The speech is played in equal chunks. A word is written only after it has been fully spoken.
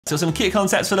So some kit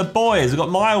concepts for the boys. We've got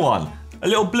my one. A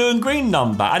little blue and green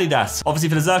number, Adidas. Obviously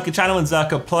for the Zerka channel and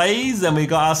Zerka plays. Then we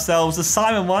got ourselves the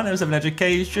Simon one, there was an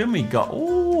education. We got,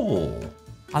 ooh,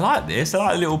 I like this. I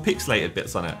like the little pixelated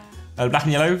bits on it. Black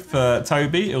and yellow for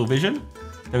Toby, Ill Vision.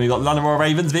 Then we got London Royal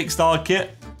Ravens, Vic Star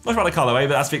kit. Not sure about the colourway,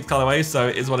 but that's Vic's colourway, so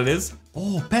it is what it is.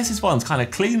 Oh, Bess's one's kind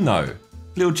of clean though.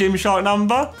 Little Gymshark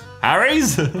number.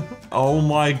 Harry's. Oh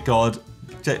my God.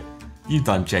 You've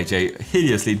done JJ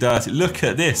hideously dirty. Look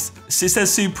at this. It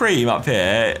says Supreme up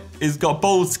here. It's got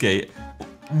Bold Ski.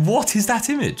 What is that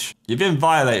image? You've been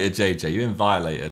violated, JJ. You've been violated.